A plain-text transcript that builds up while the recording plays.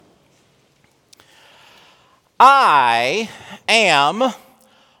I am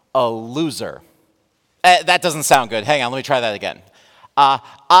a loser. That doesn't sound good. Hang on, let me try that again.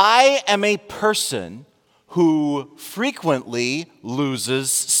 I am a person who frequently loses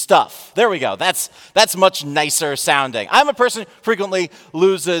stuff. There we go. That's much nicer sounding. I'm a person who frequently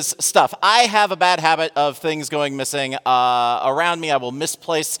loses stuff. I have a bad habit of things going missing around me. I will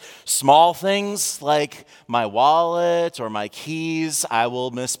misplace small things like my wallet or my keys. I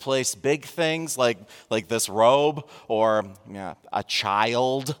will misplace big things like this robe or a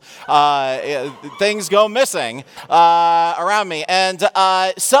child. Things go missing around me. And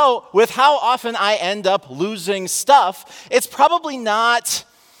so with how often I end up losing stuff, it's probably not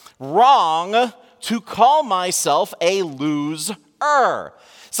wrong to call myself a loser.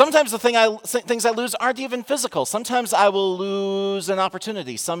 Sometimes the things I lose aren't even physical. Sometimes I will lose an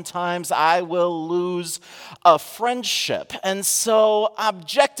opportunity. Sometimes I will lose a friendship. And so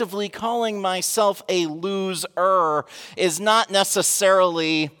objectively calling myself a loser is not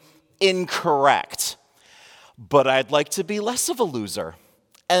necessarily incorrect. But I'd like to be less of a loser.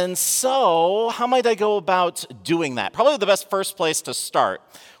 And so, how might I go about doing that? Probably the best first place to start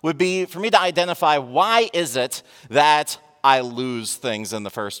would be for me to identify why is it that I lose things in the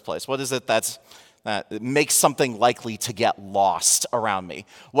first place? What is it that makes something likely to get lost around me?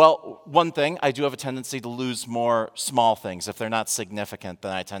 Well, one thing, I do have a tendency to lose more small things. If they're not significant,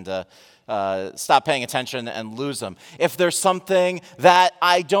 then I tend to stop paying attention and lose them. If there's something that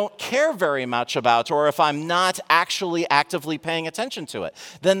I don't care very much about, or if I'm not actually actively paying attention to it,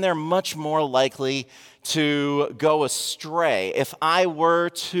 then they're much more likely to go astray. If I were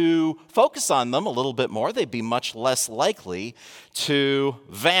to focus on them a little bit more, they'd be much less likely to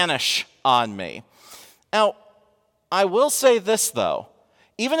vanish on me. Now, I will say this though,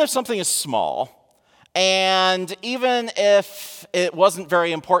 even if something is small, and even if it wasn't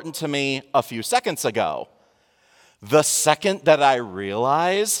very important to me a few seconds ago, the second that I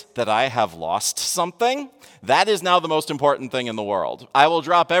realize that I have lost something, that is now the most important thing in the world. I will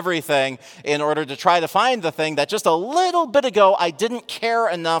drop everything in order to try to find the thing that just a little bit ago I didn't care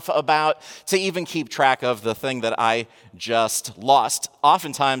enough about to even keep track of the thing that I just lost.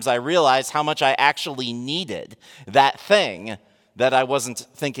 Oftentimes I realize how much I actually needed that thing that I wasn't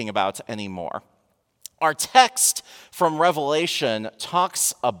thinking about anymore. Our text from Revelation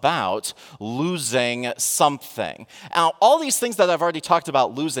talks about losing something. Now, all these things that I've already talked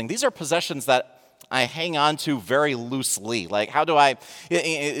about losing, these are possessions that I hang on to very loosely. Like, how do I,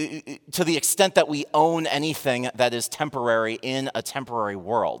 to the extent that we own anything that is temporary in a temporary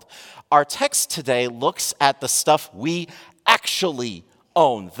world. Our text today looks at the stuff we actually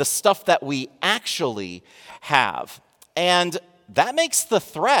own, the stuff that we actually have. And that makes the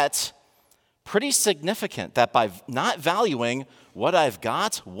threat pretty significant, that by not valuing what I've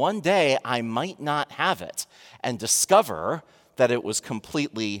got, one day I might not have it and discover that it was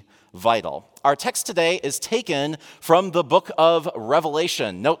completely vital. Our text today is taken from the book of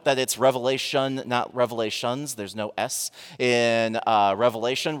Revelation. Note that it's Revelation, not Revelations. There's no S in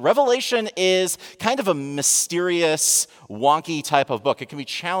Revelation. Revelation is kind of a mysterious, wonky type of book. It can be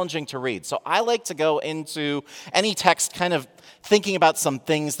challenging to read. So I like to go into any text kind of thinking about some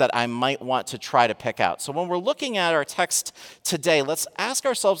things that I might want to try to pick out. So when we're looking at our text today, let's ask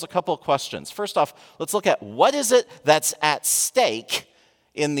ourselves a couple of questions. First off, let's look at what is it that's at stake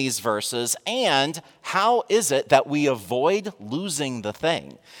in these verses, and how is it that we avoid losing the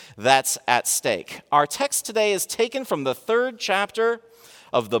thing that's at stake? Our text today is taken from the 3rd chapter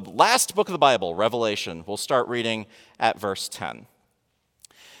of the last book of the Bible, Revelation. We'll start reading at verse 10.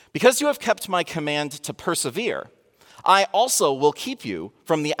 Because you have kept my command to persevere, I also will keep you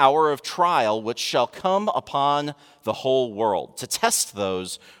from the hour of trial which shall come upon the whole world, to test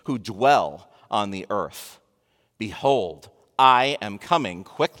those who dwell on the earth. Behold, I am coming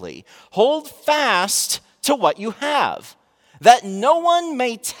quickly. Hold fast to what you have, that no one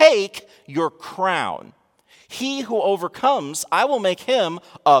may take your crown. He who overcomes, I will make him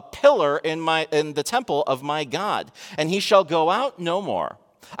a pillar in the temple of my God, and he shall go out no more.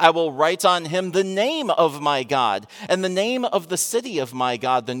 I will write on him the name of my God and the name of the city of my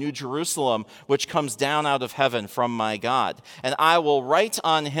God, the New Jerusalem, which comes down out of heaven from my God. And I will write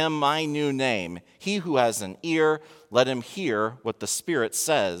on him my new name. He who has an ear, let him hear what the Spirit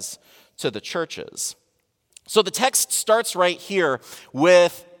says to the churches. So the text starts right here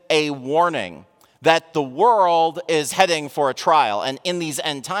with a warning that the world is heading for a trial. And in these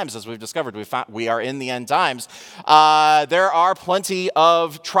end times, as we've discovered, we are in the end times, there are plenty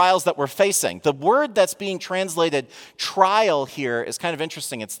of trials that we're facing. The word that's being translated trial here is kind of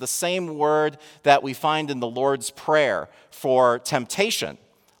interesting. It's the same word that we find in the Lord's Prayer for temptation.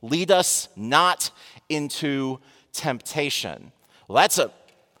 Lead us not into temptation. Well,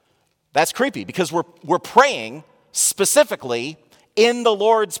 that's creepy because we're praying specifically in the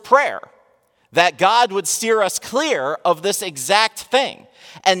Lord's Prayer that God would steer us clear of this exact thing.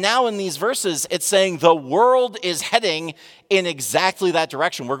 And now in these verses, it's saying the world is heading in exactly that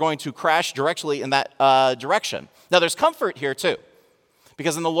direction. We're going to crash directly in that direction. Now, there's comfort here, too,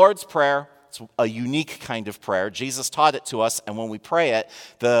 because in the Lord's Prayer, it's a unique kind of prayer. Jesus taught it to us, and when we pray it,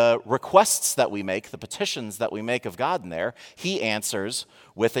 the requests that we make, the petitions that we make of God in there, he answers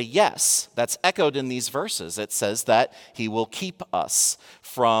with a yes. That's echoed in these verses. It says that he will keep us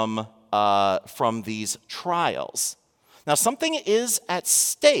from these trials. Now, something is at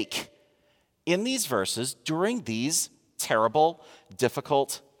stake in these verses during these terrible,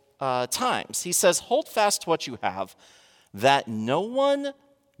 difficult times. He says, hold fast to what you have, that no one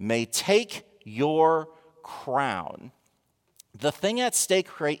may take your crown. The thing at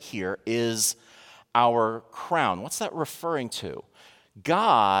stake right here is our crown. What's that referring to?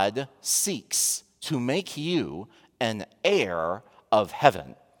 God seeks to make you an heir of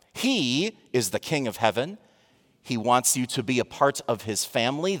heaven. He is the King of heaven. He wants you to be a part of his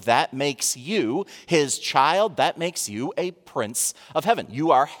family. That makes you his child. That makes you a prince of heaven.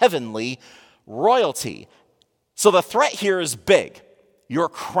 You are heavenly royalty. So the threat here is big. Your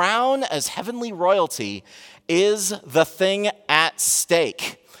crown as heavenly royalty is the thing at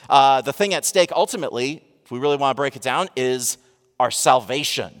stake. The thing at stake ultimately, if we really want to break it down, is our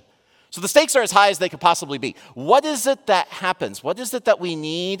salvation. So the stakes are as high as they could possibly be. What is it that happens? What is it that we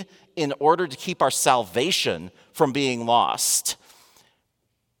need in order to keep our salvation from being lost?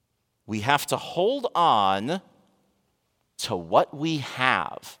 We have to hold on to what we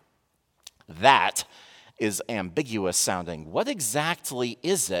have. That is ambiguous sounding. What exactly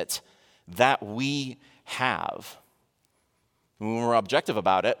is it that we have? When we're objective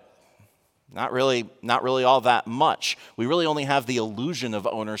about it, not really all that much. We really only have the illusion of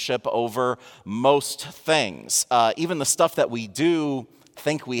ownership over most things. Even the stuff that we do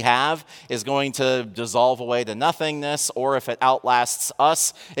think we have is going to dissolve away to nothingness, or if it outlasts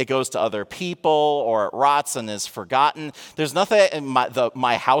us, it goes to other people, or it rots and is forgotten. There's nothing in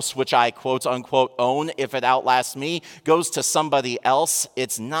my house which I quote unquote own, if it outlasts me, goes to somebody else.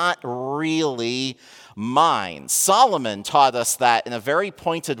 It's not really mine. Solomon taught us that in a very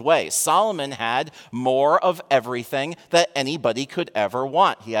pointed way. Solomon had more of everything that anybody could ever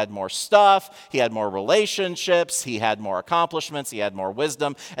want. He had more stuff, he had more relationships, he had more accomplishments, he had more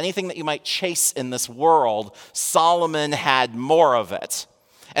wisdom. Anything that you might chase in this world, Solomon had more of it.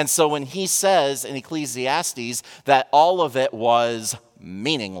 And so when he says in Ecclesiastes that all of it was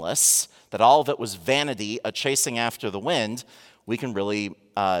meaningless, that all of it was vanity, a chasing after the wind, we can really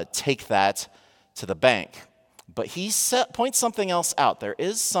take that to the bank. But he points something else out. There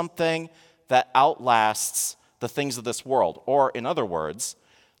is something that outlasts the things of this world. Or in other words,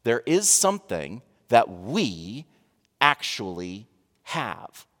 there is something that we actually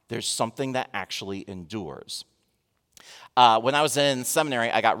have. There's something that actually endures. When I was in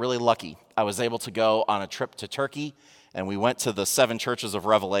seminary, I got really lucky. I was able to go on a trip to Turkey, and we went to the 7 churches of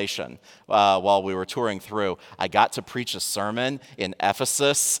Revelation while we were touring through. I got to preach a sermon in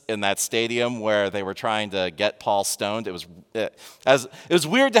Ephesus in that stadium where they were trying to get Paul stoned. It was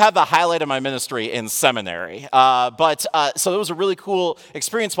weird to have the highlight of my ministry in seminary. So it was a really cool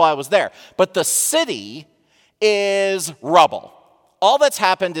experience while I was there. But the city is rubble. All that's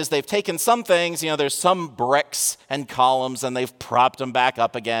happened is they've taken some things, there's some bricks and columns, and they've propped them back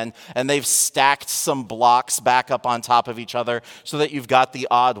up again, and they've stacked some blocks back up on top of each other so that you've got the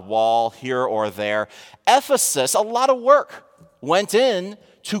odd wall here or there. Ephesus, a lot of work went in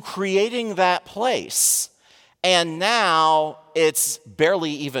to creating that place, and now it's barely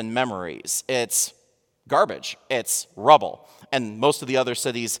even memories. It's garbage. It's rubble. And most of the other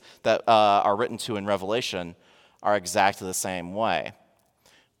cities that are written to in Revelation are exactly the same way.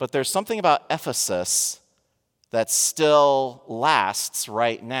 But there's something about Ephesus that still lasts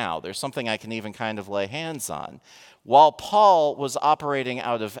right now. There's something I can even kind of lay hands on. While Paul was operating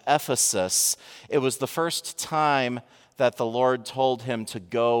out of Ephesus, it was the first time that the Lord told him to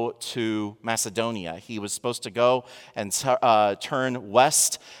go to Macedonia. He was supposed to go and turn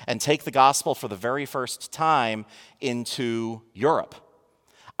west and take the gospel for the very first time into Europe.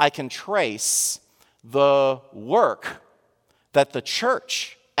 I can trace the work that the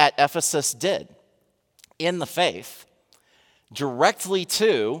church at Ephesus did in the faith directly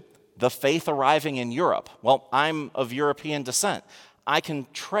to the faith arriving in Europe. Well, I'm of European descent. I can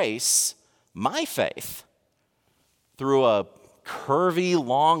trace my faith through a curvy,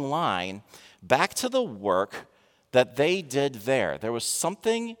 long line back to the work that they did there. There was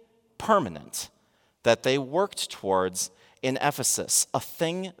something permanent that they worked towards in Ephesus, a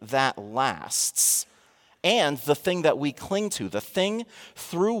thing that lasts, and the thing that we cling to, the thing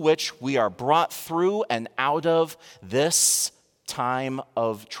through which we are brought through and out of this time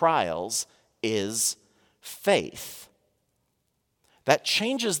of trials is faith. That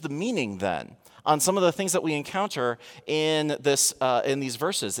changes the meaning then on some of the things that we encounter in these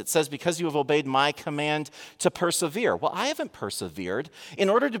verses. It says, because you have obeyed my command to persevere. Well, I haven't persevered. In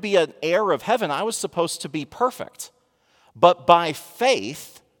order to be an heir of heaven, I was supposed to be perfect. But by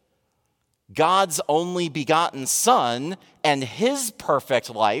faith, God's only begotten Son and his perfect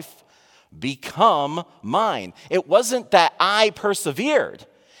life become mine. It wasn't that I persevered.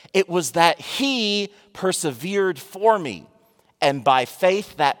 It was that he persevered for me. And by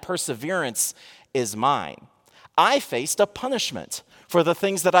faith, that perseverance is mine. I faced a punishment for the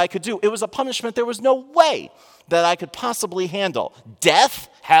things that I could do. It was a punishment there was no way that I could possibly handle. Death,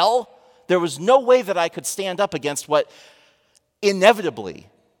 hell, there was no way that I could stand up against what inevitably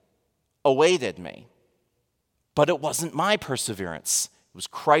awaited me. But it wasn't my perseverance. It was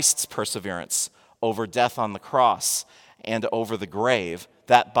Christ's perseverance over death on the cross and over the grave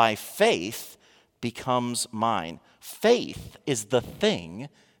that by faith becomes mine. Faith is the thing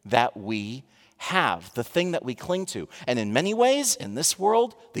that we have, the thing that we cling to. And in many ways, in this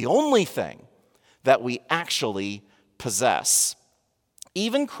world, the only thing that we actually possess.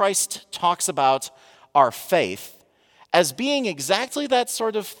 Even Christ talks about our faith as being exactly that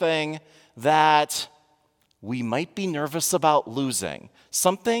sort of thing that we might be nervous about losing.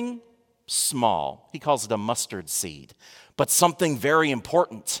 Something small. He calls it a mustard seed. But something very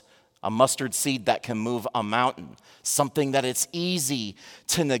important. A mustard seed that can move a mountain, something that it's easy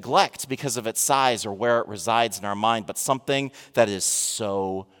to neglect because of its size or where it resides in our mind, but something that is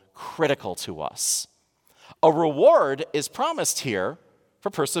so critical to us. A reward is promised here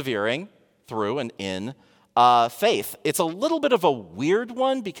for persevering through and in faith. It's a little bit of a weird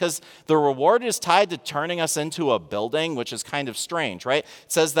one because the reward is tied to turning us into a building, which is kind of strange, right?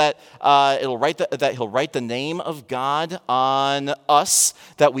 It says that he'll write the name of God on us,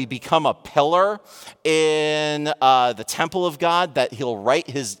 that we become a pillar in the temple of God, that he'll write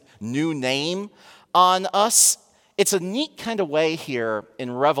his new name on us. It's a neat kind of way here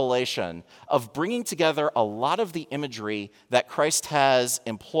in Revelation of bringing together a lot of the imagery that Christ has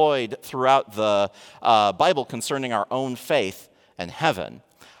employed throughout the Bible concerning our own faith and heaven.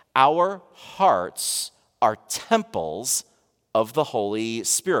 Our hearts are temples of the Holy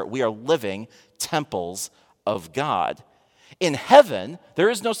Spirit. We are living temples of God. In heaven,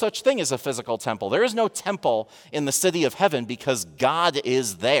 there is no such thing as a physical temple. There is no temple in the city of heaven because God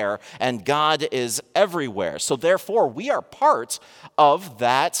is there and God is everywhere. So therefore, we are part of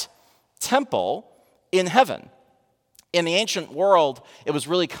that temple in heaven. In the ancient world, it was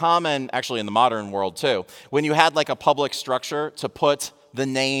really common, actually in the modern world too, when you had like a public structure to put the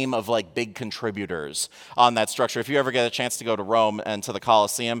name of like big contributors on that structure. If you ever get a chance to go to Rome and to the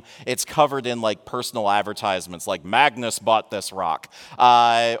Colosseum, it's covered in like personal advertisements, like Magnus bought this rock,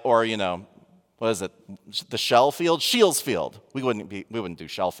 or what is it? The Shell Field, Shields Field. We wouldn't do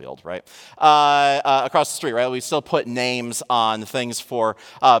Shell Field, right? Across the street, right? We still put names on things for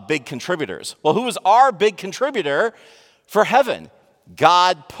big contributors. Well, who is our big contributor for heaven?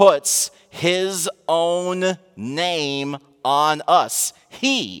 God puts his own name on us.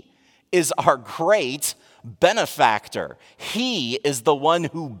 He is our great benefactor. He is the one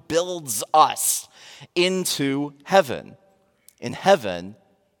who builds us into heaven. In heaven,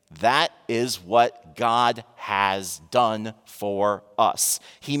 that is what God has done for us.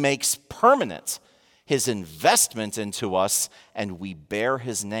 He makes permanent his investment into us, and we bear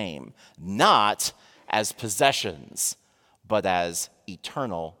his name, not as possessions, but as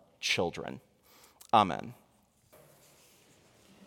eternal children. Amen.